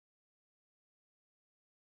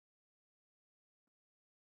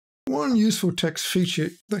One useful text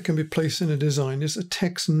feature that can be placed in a design is a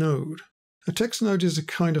text node. A text node is a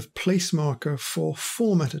kind of place marker for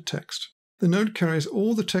formatted text. The node carries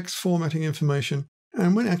all the text formatting information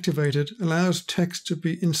and when activated allows text to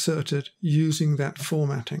be inserted using that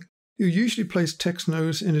formatting. You usually place text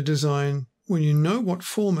nodes in a design when you know what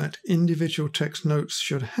format individual text notes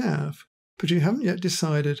should have, but you haven't yet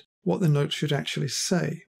decided what the notes should actually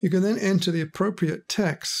say. You can then enter the appropriate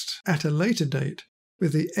text at a later date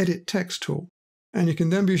with the Edit Text tool, and you can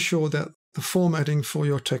then be sure that the formatting for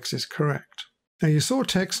your text is correct. Now you saw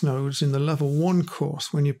text nodes in the Level 1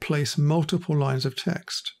 course when you place multiple lines of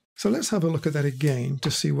text. So let's have a look at that again to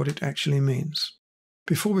see what it actually means.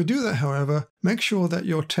 Before we do that, however, make sure that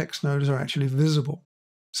your text nodes are actually visible.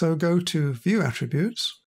 So go to View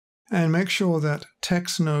Attributes and make sure that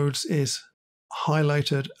Text Nodes is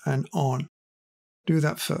highlighted and on. Do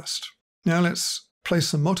that first. Now let's place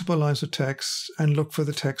some multiple lines of text and look for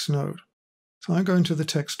the text node. So I'm going to the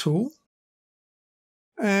Text tool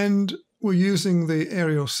and we're using the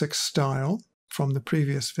Arial 6 style from the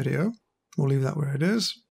previous video. We'll leave that where it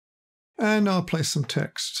is. And I'll place some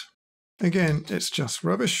text. Again, it's just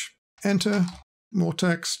rubbish. Enter, more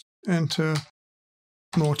text, enter,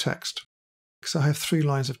 more text. So I have 3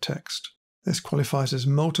 lines of text. This qualifies as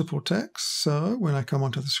multiple text. So when I come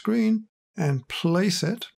onto the screen and place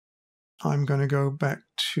it, I'm going to go back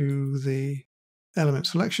to the Element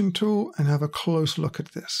Selection tool and have a close look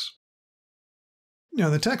at this.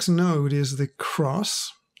 Now the text node is the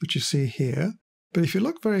cross, which you see here. But if you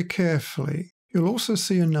look very carefully, you'll also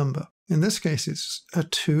see a number. In this case, it's a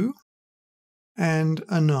 2 and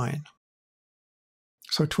a 9.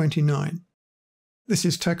 So 29. This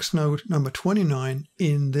is text node number 29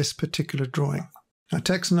 in this particular drawing. Now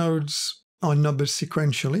text nodes are numbered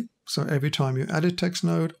sequentially. So every time you add a text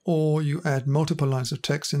node or you add multiple lines of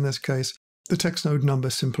text in this case, the text node number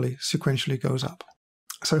simply sequentially goes up.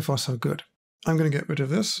 So far so good. I'm going to get rid of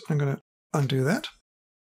this. I'm going to undo that.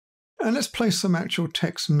 And let's place some actual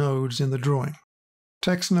text nodes in the drawing.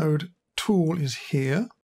 Text node tool is here.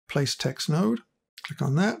 Place text node. Click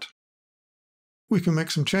on that. We can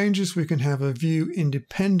make some changes. We can have a view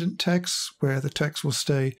independent text where the text will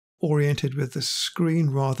stay oriented with the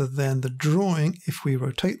screen rather than the drawing. If we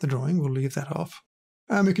rotate the drawing, we'll leave that off.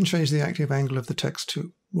 And we can change the active angle of the text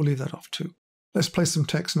too. We'll leave that off too. Let's place some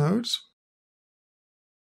text nodes.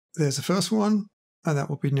 There's the first one, and that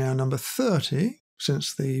will be now number 30,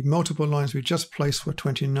 since the multiple lines we just placed were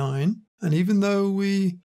 29. And even though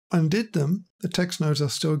we undid them, the text nodes are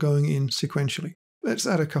still going in sequentially. Let's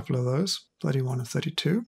add a couple of those, 31 and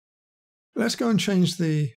 32. Let's go and change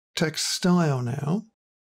the text style now.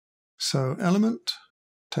 So Element,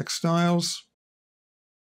 Text Styles,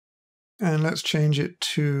 and let's change it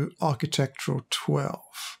to Architectural 12.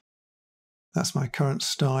 That's my current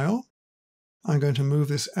style. I'm going to move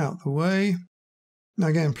this out the way. Now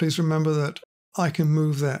again, please remember that I can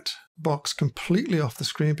move that box completely off the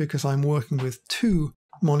screen because I'm working with 2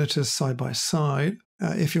 monitors side by side.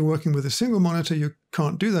 If you're working with a single monitor, you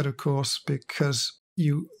can't do that, of course, because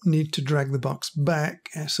you need to drag the box back,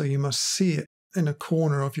 so you must see it in a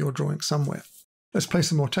corner of your drawing somewhere. Let's place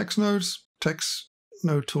some more text nodes. Text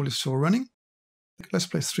node tool is still running. Let's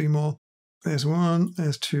place 3 more. There's 1,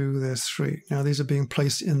 there's 2, there's 3. Now these are being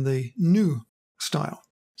placed in the new style.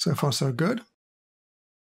 So far so good.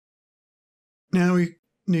 Now we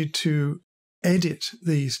need to edit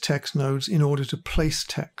these text nodes in order to place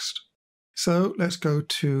text. So let's go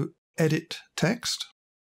to Edit Text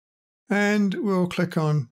and we'll click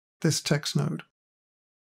on this text node.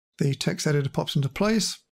 The text editor pops into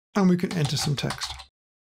place and we can enter some text.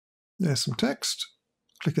 There's some text.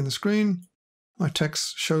 Click in the screen. My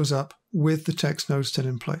text shows up with the text node still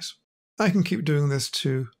in place. I can keep doing this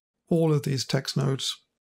to all of these text nodes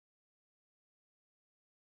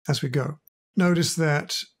as we go. Notice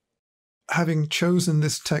that having chosen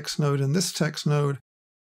this text node and this text node,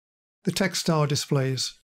 the text style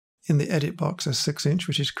displays in the edit box as 6-inch,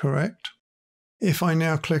 which is correct. If I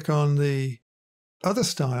now click on the other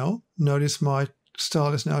style, notice my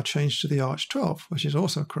style is now changed to the Arch 12, which is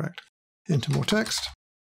also correct. Enter more text,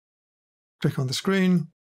 click on the screen,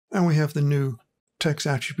 and we have the new text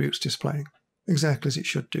attributes displaying, exactly as it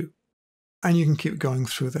should do. And you can keep going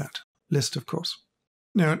through that list, of course.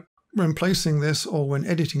 Now, when placing this or when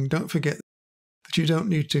editing, don't forget that you don't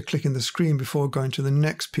need to click in the screen before going to the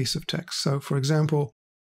next piece of text. So, for example,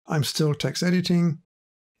 I'm still text editing.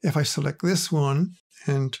 If I select this one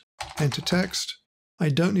and enter text, I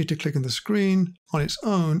don't need to click in the screen on its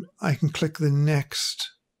own. I can click the next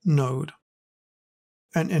node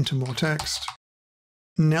and enter more text.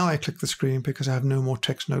 Now I click the screen because I have no more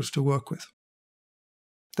text nodes to work with.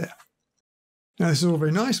 There. Now this is all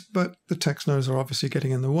very nice, but the text nodes are obviously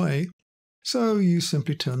getting in the way, so you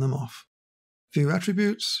simply turn them off. View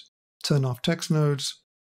attributes, turn off text nodes,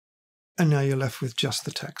 and now you're left with just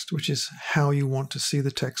the text, which is how you want to see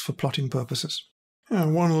the text for plotting purposes.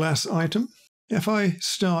 And one last item. If I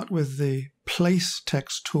start with the Place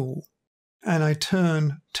Text tool and I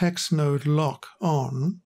turn Text Node Lock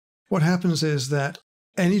on, what happens is that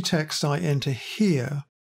any text I enter here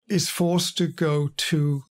is forced to go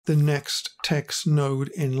to the next text node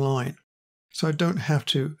in line. So I don't have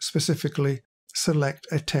to specifically select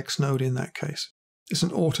a text node in that case. It's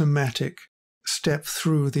an automatic step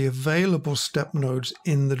through the available step nodes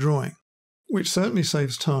in the drawing, which certainly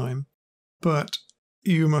saves time, but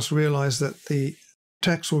you must realize that the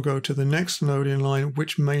text will go to the next node in line,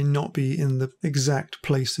 which may not be in the exact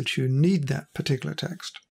place that you need that particular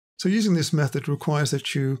text. So using this method requires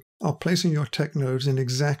that you are placing your text nodes in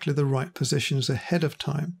exactly the right positions ahead of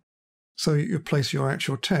time, so you place your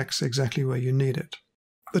actual text exactly where you need it.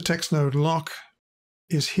 The text node lock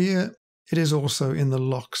is here. It is also in the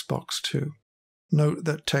locks box too. Note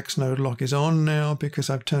that text node lock is on now because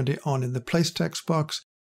I've turned it on in the place text box,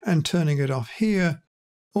 and turning it off here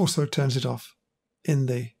also turns it off in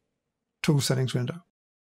the tool settings window.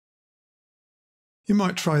 You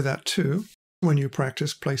might try that too when you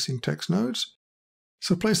practice placing text nodes.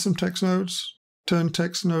 So place some text nodes, turn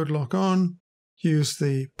text node lock on, use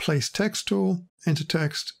the Place Text tool, enter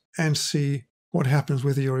text, and see what happens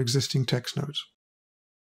with your existing text nodes.